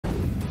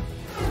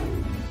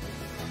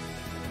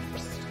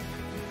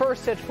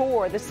First at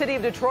 4, the city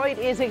of Detroit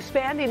is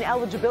expanding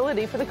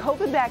eligibility for the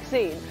COVID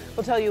vaccine.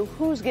 We'll tell you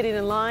who's getting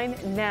in line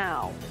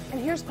now.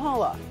 And here's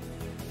Paula.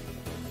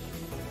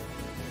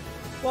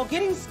 Well,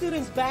 getting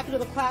students back into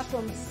the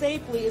classroom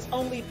safely is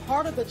only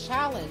part of the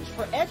challenge.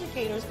 For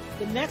educators,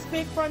 the next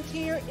big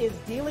frontier is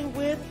dealing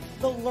with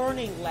the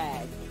learning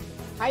lag.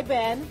 Hi,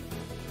 Ben.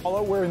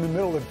 Paula, we're in the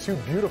middle of two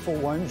beautiful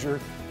ones.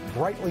 You're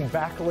brightly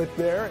backlit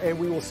there, and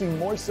we will see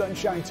more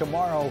sunshine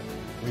tomorrow.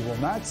 We will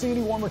not see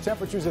any warmer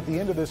temperatures at the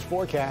end of this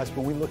forecast,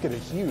 but we look at a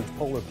huge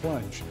polar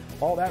plunge.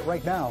 All that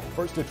right now,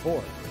 First at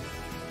 4.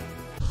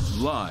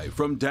 Live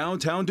from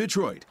downtown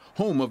Detroit,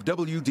 home of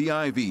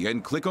WDIV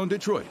and Click on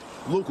Detroit,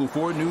 Local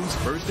 4 News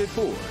First at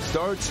 4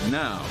 starts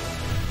now.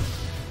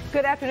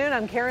 Good afternoon,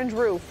 I'm Karen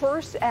Drew.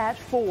 First at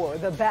 4,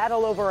 the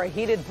battle over a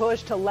heated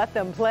push to let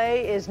them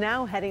play is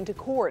now heading to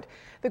court.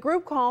 The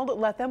group called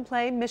Let Them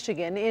Play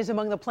Michigan is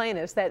among the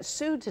plaintiffs that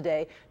sued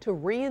today to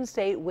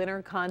reinstate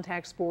winter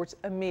contact sports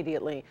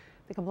immediately.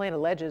 The complaint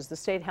alleges the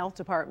state health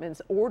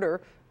department's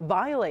order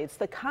violates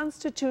the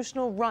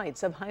constitutional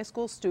rights of high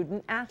school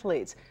student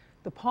athletes.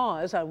 The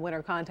pause on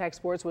winter contact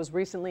sports was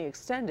recently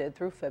extended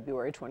through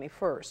February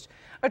 21st.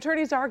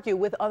 Attorneys argue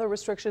with other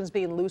restrictions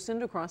being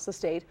loosened across the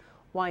state,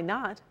 why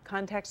not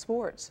contact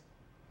sports?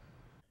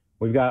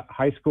 We've got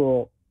high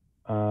school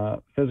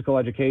physical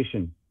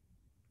education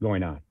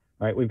going on,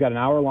 right? We've got an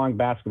hour-long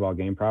basketball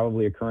game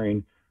probably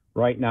occurring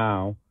right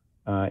now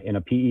in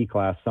a PE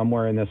class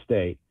somewhere in this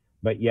state,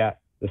 but yet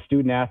the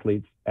student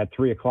athletes at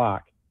 3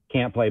 o'clock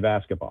can't play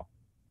basketball.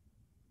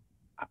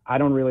 I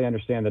don't really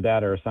understand the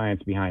data or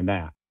science behind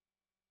that.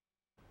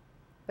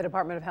 The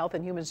Department of Health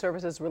and Human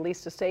Services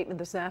released a statement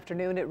this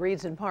afternoon. It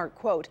reads in part,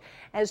 quote,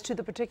 as to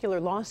the particular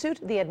lawsuit,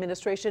 the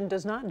administration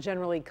does not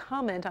generally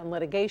comment on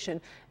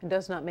litigation and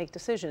does not make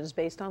decisions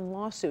based on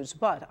lawsuits,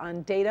 but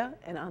on data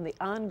and on the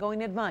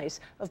ongoing advice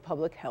of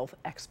public health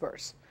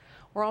experts.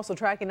 We're also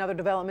tracking other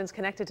developments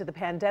connected to the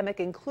pandemic,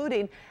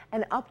 including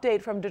an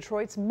update from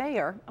Detroit's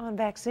mayor on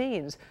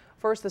vaccines.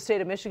 First, the state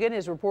of Michigan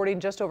is reporting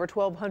just over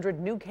 1,200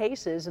 new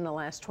cases in the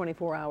last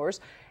 24 hours,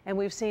 and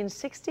we've seen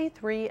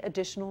 63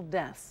 additional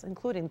deaths,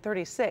 including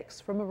 36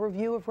 from a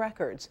review of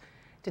records.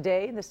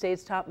 Today, the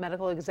state's top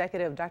medical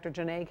executive, Dr.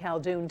 Janae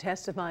Caldoun,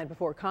 testified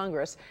before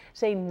Congress,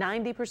 saying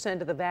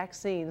 90% of the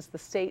vaccines the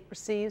state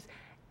receives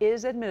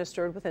is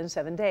administered within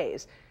 7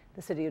 days.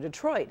 The city of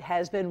Detroit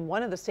has been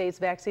one of the state's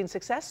vaccine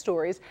success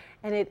stories,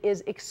 and it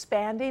is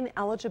expanding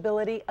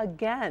eligibility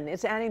again.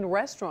 It's adding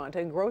restaurant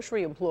and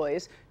grocery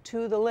employees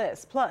to the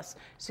list, plus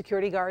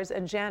security guards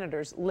and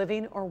janitors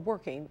living or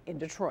working in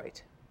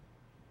Detroit.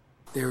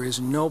 There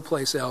is no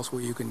place else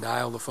where you can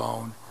dial the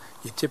phone.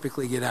 You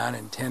typically get on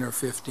in 10 or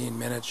 15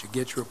 minutes. You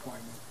get your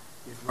appointment,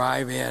 you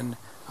drive in,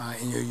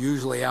 and you're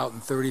usually out in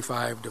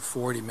 35 to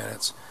 40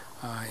 minutes.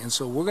 And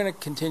so we're going to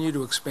continue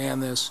to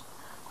expand this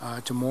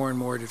to more and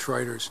more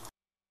Detroiters.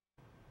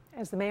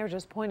 As the mayor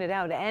just pointed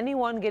out,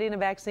 anyone getting a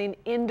vaccine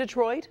in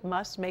Detroit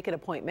must make an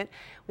appointment.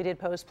 We did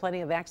post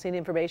plenty of vaccine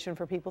information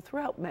for people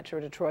throughout Metro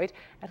Detroit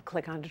at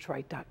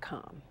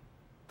clickondetroit.com.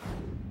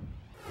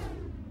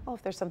 Oh,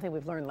 if there's something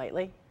we've learned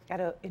lately, got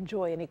to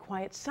enjoy any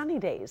quiet sunny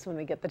days when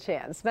we get the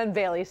chance. Ben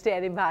Bailey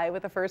standing by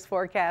with the first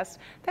forecast.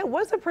 That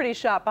was a pretty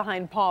shot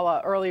behind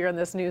Paula earlier in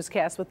this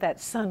newscast with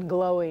that sun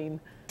glowing.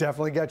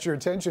 Definitely got your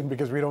attention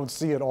because we don't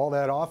see it all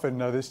that often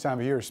this time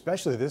of year,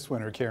 especially this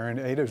winter, Karen.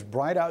 It is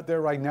bright out there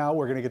right now.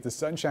 We're going to get the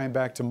sunshine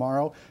back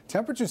tomorrow.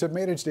 Temperatures have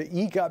managed to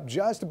eke up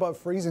just above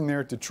freezing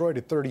there at Detroit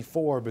at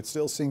 34, but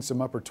still seeing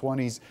some upper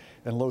 20s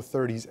and low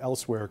 30s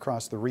elsewhere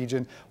across the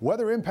region.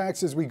 Weather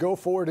impacts as we go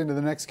forward into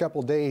the next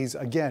couple days.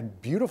 Again,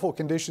 beautiful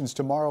conditions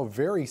tomorrow,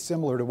 very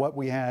similar to what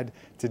we had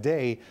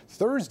today.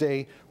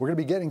 Thursday, we're going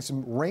to be getting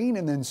some rain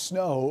and then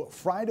snow.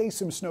 Friday,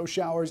 some snow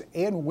showers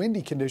and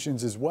windy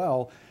conditions as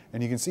well.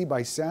 And you can see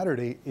by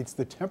Saturday, it's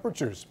the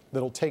temperatures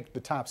that'll take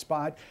the top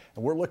spot.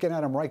 And we're looking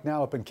at them right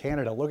now up in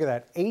Canada. Look at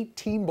that,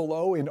 18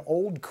 below in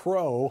Old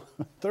Crow,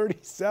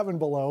 37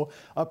 below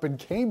up in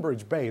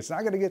Cambridge Bay. It's not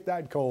going to get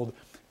that cold,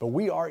 but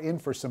we are in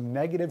for some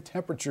negative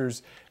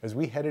temperatures as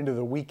we head into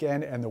the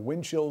weekend, and the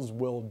wind chills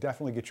will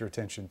definitely get your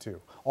attention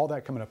too. All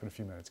that coming up in a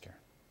few minutes, Karen.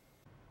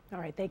 All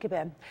right, thank you,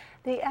 Ben.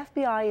 The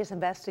FBI is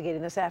investigating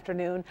this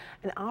afternoon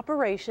an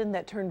operation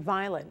that turned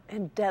violent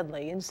and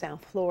deadly in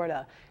South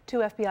Florida. 2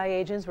 FBI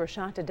agents were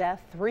shot to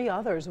death, 3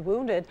 others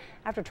wounded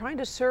after trying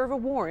to serve a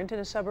warrant in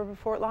a suburb of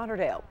Fort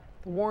Lauderdale.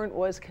 The warrant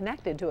was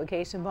connected to a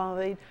case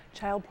involving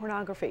child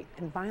pornography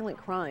and violent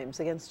crimes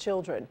against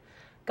children.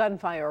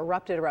 Gunfire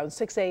erupted around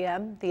 6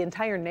 a.m. The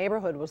entire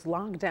neighborhood was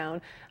locked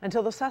down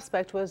until the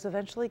suspect was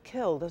eventually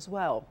killed as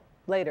well.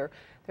 Later,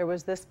 there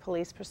was this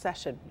police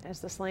procession as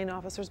the slain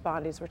officers'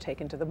 bodies were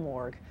taken to the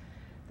morgue.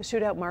 The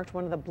shootout marked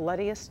one of the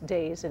bloodiest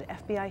days in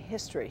FBI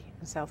history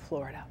in South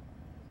Florida.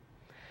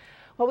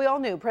 Well, we all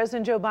knew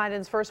President Joe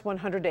Biden's first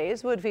 100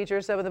 days would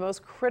feature some of the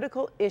most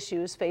critical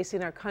issues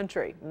facing our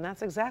country. And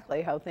that's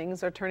exactly how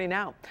things are turning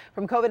out.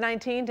 From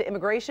COVID-19 to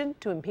immigration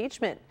to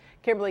impeachment.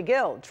 Kimberly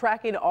Gill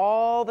tracking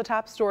all the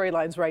top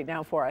storylines right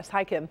now for us.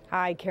 Hi, Kim.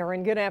 Hi,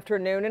 Karen. Good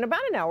afternoon. In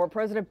about an hour,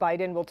 President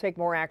Biden will take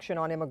more action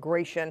on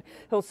immigration.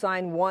 He'll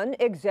sign one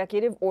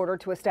executive order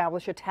to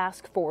establish a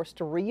task force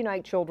to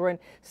reunite children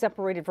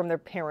separated from their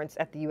parents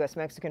at the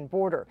U.S.-Mexican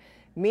border.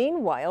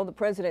 Meanwhile, the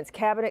president's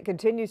cabinet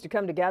continues to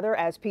come together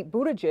as Pete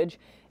Buttigieg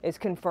is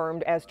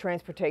confirmed as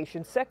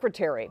transportation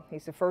secretary.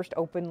 He's the first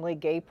openly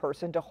gay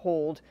person to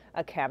hold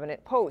a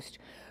cabinet post.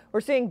 We're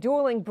seeing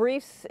dueling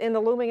briefs in the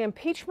looming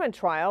impeachment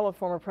trial of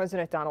former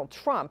President Donald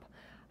Trump.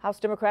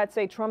 House Democrats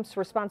say Trump's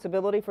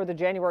responsibility for the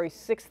January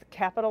 6th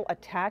Capitol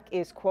attack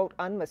is, quote,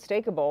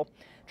 unmistakable.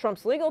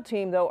 Trump's legal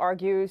team, though,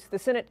 argues the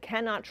Senate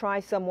cannot try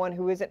someone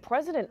who isn't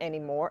president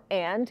anymore,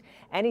 and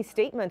any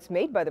statements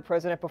made by the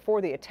president before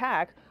the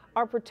attack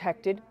are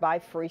protected by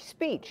free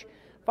speech.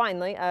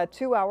 Finally, a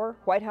 2-hour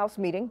White House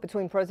meeting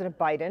between President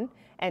Biden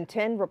and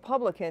 10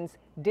 Republicans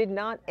did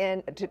not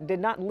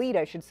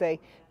lead,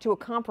 to a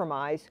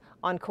compromise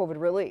on COVID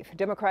relief.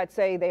 Democrats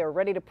say they are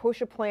ready to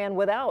push a plan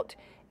without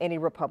any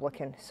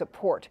Republican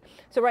support.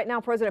 So right now,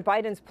 President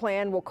Biden's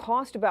plan will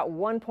cost about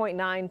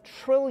 $1.9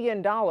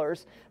 trillion.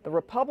 The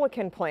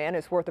Republican plan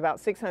is worth about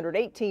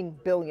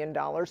 $618 billion,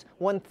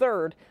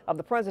 1/3 of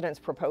the president's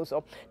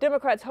proposal.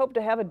 Democrats hope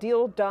to have a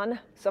deal done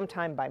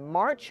sometime by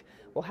March.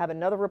 We'll have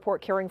another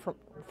report carrying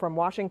from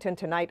Washington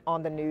tonight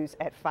on the news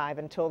at 5.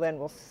 Until then,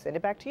 we'll send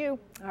it back to you.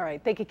 All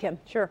right. Thank you, Kim.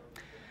 Sure.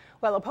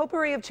 Well, a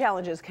potpourri of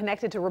challenges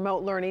connected to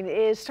remote learning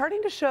is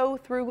starting to show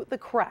through the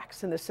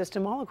cracks in the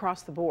system all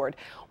across the board.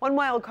 One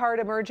wild card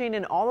emerging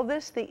in all of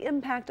this, the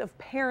impact of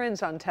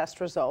parents on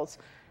test results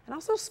and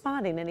also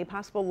spotting any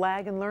possible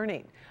lag in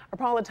learning. Our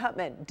Paula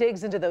Tutman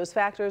digs into those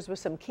factors with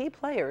some key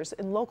players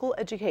in local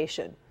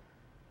education.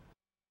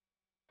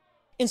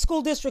 In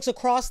school districts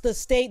across the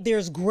state,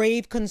 there's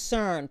grave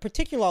concern,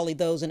 particularly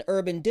those in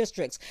urban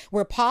districts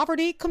where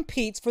poverty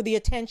competes for the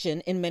attention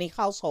in many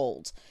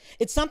households.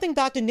 It's something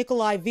Dr.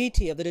 Nikolai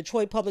Vitti of the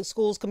Detroit Public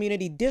Schools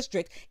Community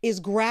District is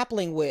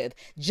grappling with.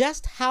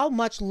 Just how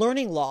much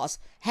learning loss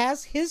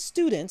has his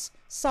students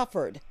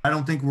suffered? I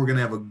don't think we're going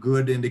to have a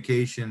good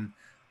indication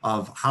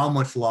of how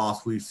much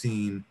loss we've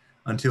seen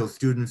until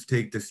students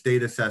take the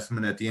state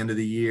assessment at the end of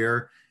the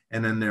year.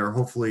 And then they're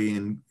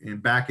hopefully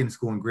back in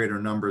school in greater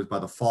numbers by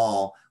the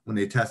fall when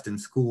they test in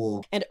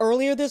school. And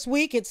earlier this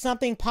week, it's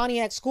something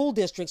Pontiac School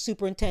District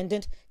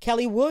Superintendent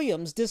Kelly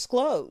Williams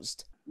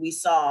disclosed. We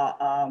saw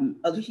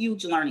a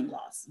huge learning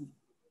loss.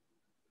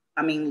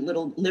 I mean,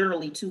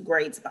 literally 2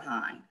 grades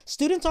behind.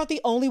 Students aren't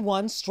the only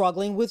ones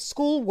struggling with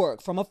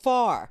schoolwork from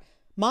afar.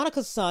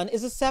 Monica's son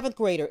is a 7th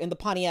grader in the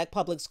Pontiac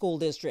Public School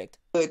District.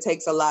 It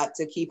takes a lot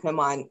to keep him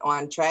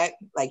on track.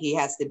 Like, he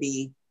has to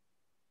be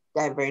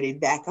diverted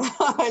back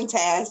on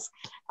task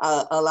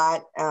a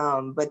lot,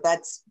 but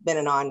that's been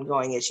an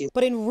ongoing issue.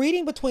 But in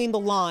reading between the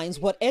lines,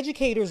 what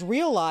educators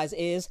realize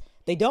is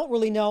they don't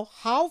really know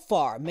how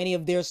far many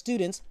of their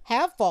students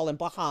have fallen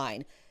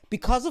behind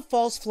because of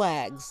false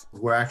flags.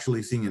 We're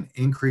actually seeing an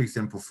increase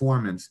in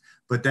performance,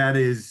 but that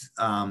is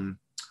an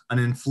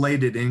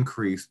inflated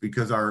increase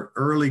because our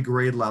early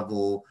grade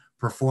level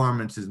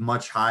performance is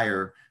much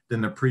higher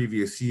than the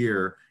previous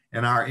year,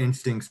 and our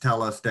instincts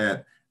tell us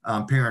that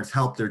parents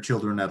help their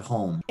children at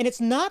home. And it's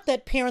not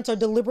that parents are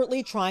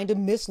deliberately trying to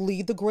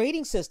mislead the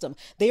grading system.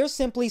 They are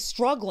simply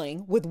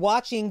struggling with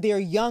watching their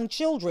young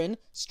children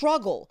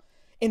struggle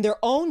in their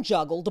own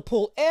juggle to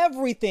pull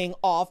everything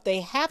off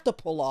they have to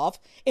pull off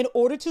in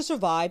order to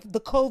survive the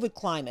COVID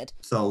climate.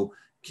 So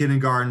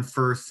kindergarten,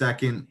 1st,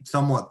 2nd,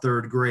 somewhat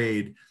 3rd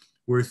grade,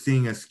 we're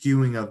seeing a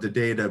skewing of the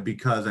data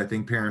because I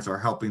think parents are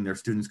helping their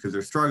students because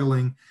they're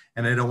struggling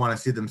and they don't want to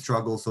see them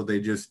struggle, so they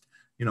just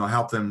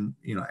help them,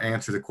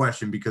 answer the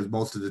question because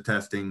most of the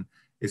testing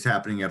is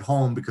happening at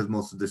home because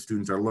most of the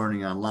students are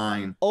learning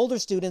online. Older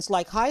students,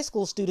 like high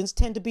school students,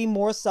 tend to be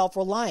more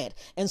self-reliant.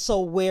 And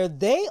so where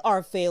they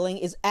are failing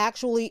is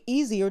actually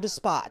easier to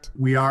spot.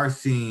 We are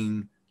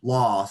seeing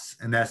loss,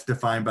 and that's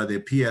defined by the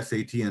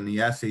PSAT and the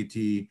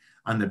SAT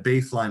on the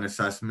baseline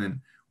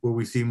assessment, where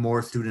we see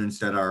more students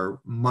that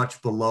are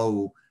much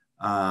below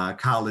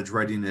college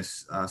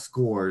readiness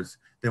scores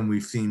than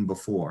we've seen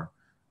before.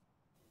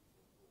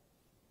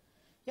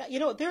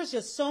 Yeah, there's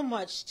just so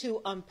much to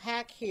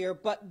unpack here,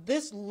 but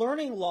this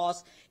learning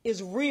loss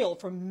is real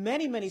for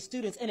many, many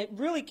students. And it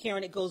really,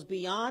 Karen, it goes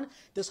beyond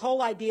this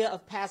whole idea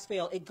of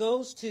pass-fail. It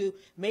goes to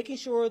making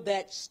sure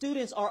that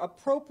students are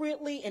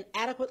appropriately and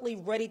adequately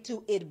ready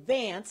to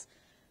advance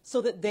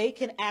so that they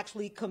can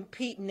actually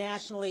compete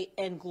nationally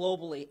and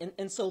globally.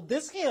 And so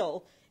this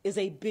hill is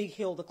a big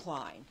hill to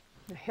climb.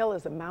 The hill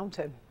is a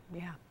mountain.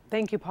 Yeah.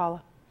 Thank you,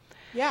 Paula.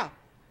 Yeah.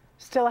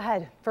 Still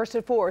ahead, first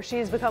at 4,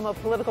 she's become a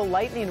political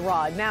lightning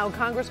rod. Now,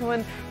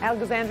 Congresswoman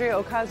Alexandria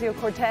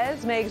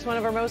Ocasio-Cortez makes one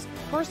of her most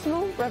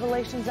personal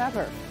revelations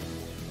ever.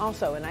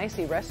 Also, an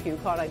icy rescue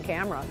caught on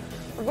camera.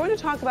 We're going to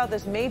talk about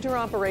this major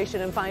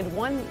operation and find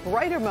one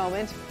brighter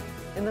moment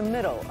in the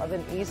middle of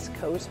an East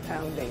Coast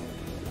pounding.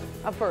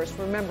 Up first,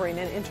 remembering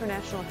an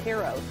international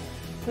hero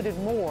who did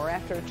more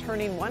after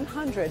turning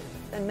 100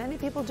 than many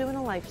people do in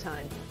a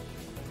lifetime.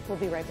 We'll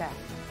be right back.